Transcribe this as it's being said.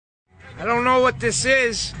I don't know what this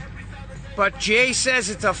is, but Jay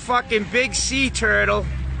says it's a fucking big sea turtle.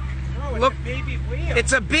 Oh, it's Look, a baby wheel.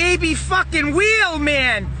 It's a baby fucking wheel,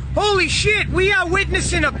 man. Holy shit, we are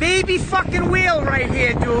witnessing a baby fucking wheel right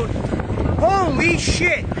here, dude. Holy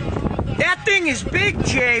shit. That thing is big,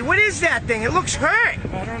 Jay. What is that thing? It looks hurt.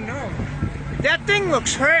 I don't know. That thing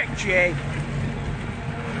looks hurt, Jay.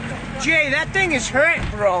 Jay, that thing is hurt,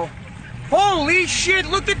 bro. Holy shit,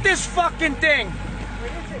 look at this fucking thing.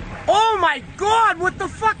 Oh my god, what the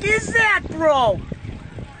fuck is that, bro?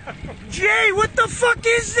 Jay, what the fuck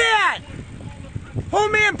is that? Oh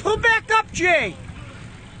man, pull back up, Jay.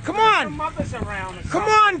 Come on. Come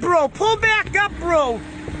on, bro. Pull back up, bro.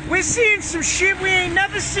 We're seeing some shit we ain't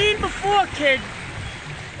never seen before, kid.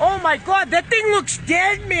 Oh my god, that thing looks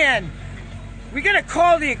dead, man. We gotta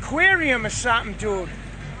call the aquarium or something, dude.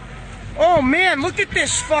 Oh man, look at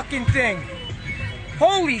this fucking thing.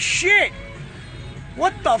 Holy shit.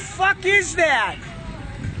 What the fuck is that?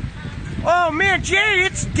 Oh man, Jay,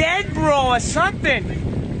 it's dead, bro, or something.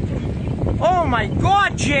 Oh my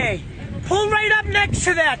god, Jay. Pull right up next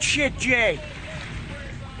to that shit, Jay.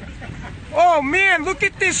 Oh man, look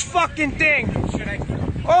at this fucking thing.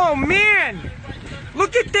 Oh man.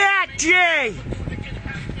 Look at that, Jay.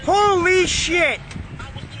 Holy shit.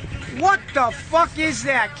 What the fuck is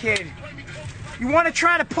that, kid? You want to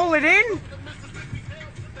try to pull it in?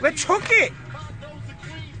 Let's hook it.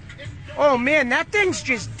 Oh man, that thing's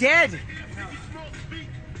just dead.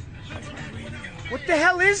 What the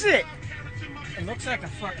hell is it? It looks like a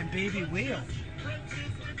fucking baby wheel.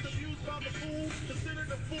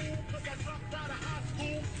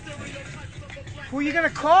 Who are you gonna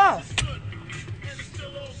call?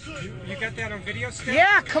 You got that on video still?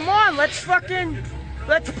 Yeah, come on, let's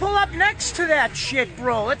pull up next to that shit,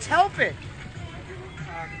 bro. Let's help it.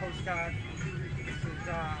 Coast Guard. This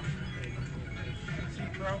is Sea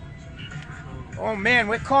Pro. Oh man,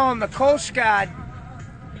 we're calling the Coast Guard.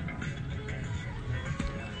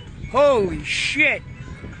 Holy shit.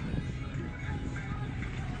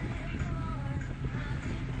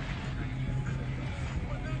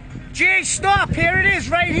 Jay, stop. Here it is,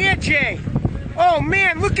 right here, Jay. Oh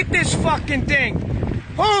man, look at this fucking thing.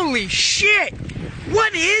 Holy shit.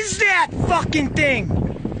 What is that fucking thing?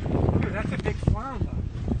 Dude, that's a big flounder.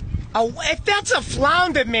 Oh, if that's a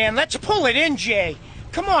flounder, man, let's pull it in, Jay.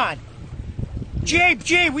 Come on.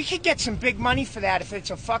 Jay, we could get some big money for that if it's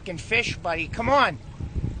a fucking fish, buddy. Come on.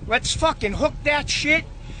 Let's fucking hook that shit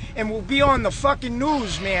and we'll be on the fucking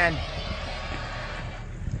news, man.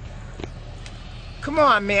 Come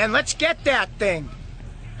on, man. Let's get that thing.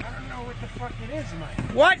 I don't know what the fuck it is,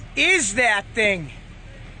 Mike. What is that thing?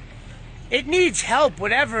 It needs help,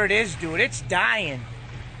 whatever it is, dude. It's dying.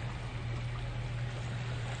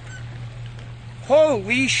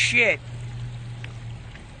 Holy shit.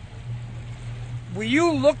 Will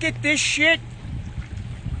you look at this shit?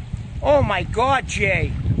 Oh my god,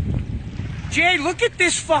 Jay. Jay, look at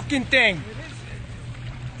this fucking thing. What is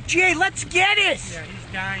it? Jay, let's get it. Yeah,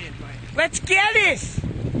 he's dying, Mike. Let's get it.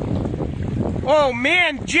 Oh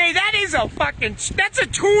man, Jay, that is a fucking, that's a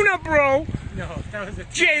tuna, bro. No, that was a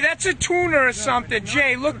Jay, that's a tuna or something.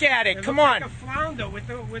 Jay, look at it. Come on. Like a flounder with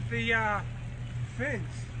the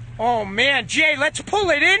fins. Oh man, Jay, let's pull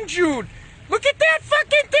it in, Jude. Look at that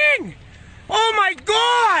fucking thing. Oh my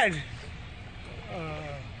god.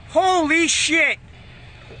 Holy shit.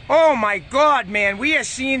 Oh my god, man. We are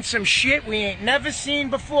seeing some shit we ain't never seen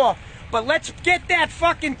before. But let's get that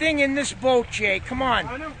fucking thing in this boat, Jay. Come on.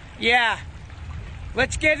 I know. Yeah.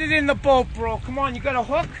 Let's get it in the boat, bro. Come on, you got a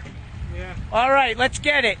hook? Yeah. All right, let's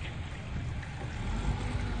get it.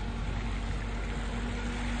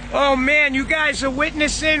 Oh man, you guys are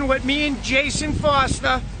witnessing what me and Jason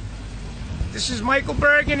Foster. This is Michael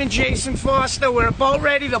Bergen and Jason Foster. We're about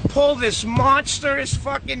ready to pull this monstrous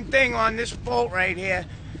fucking thing on this boat right here.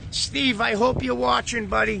 Steve, I hope you're watching,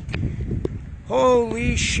 buddy.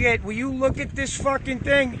 Holy shit, will you look at this fucking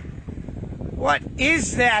thing? What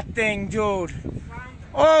is that thing, dude?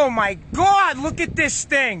 Oh my god, look at this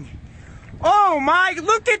thing. Oh my,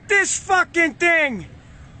 look at this fucking thing.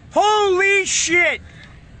 Holy shit.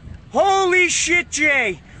 Holy shit,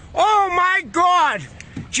 Jay. Oh my god.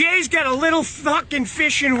 Jay's got a little fucking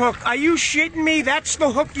fishing hook. Are you shitting me? That's the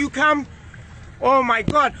hook you come? Oh my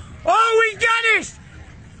god. Oh, we got it!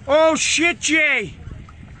 Oh shit, Jay.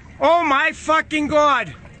 Oh my fucking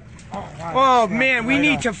god. Oh man, we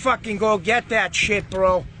need to fucking go get that shit,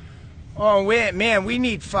 bro. Oh wait, man, we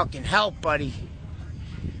need fucking help, buddy.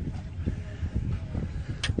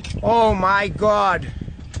 Oh my god.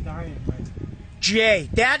 Jay,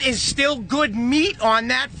 that is still good meat on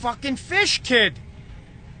that fucking fish, kid.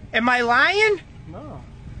 Am I lying? No.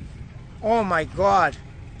 Oh my God.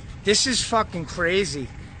 This is fucking crazy.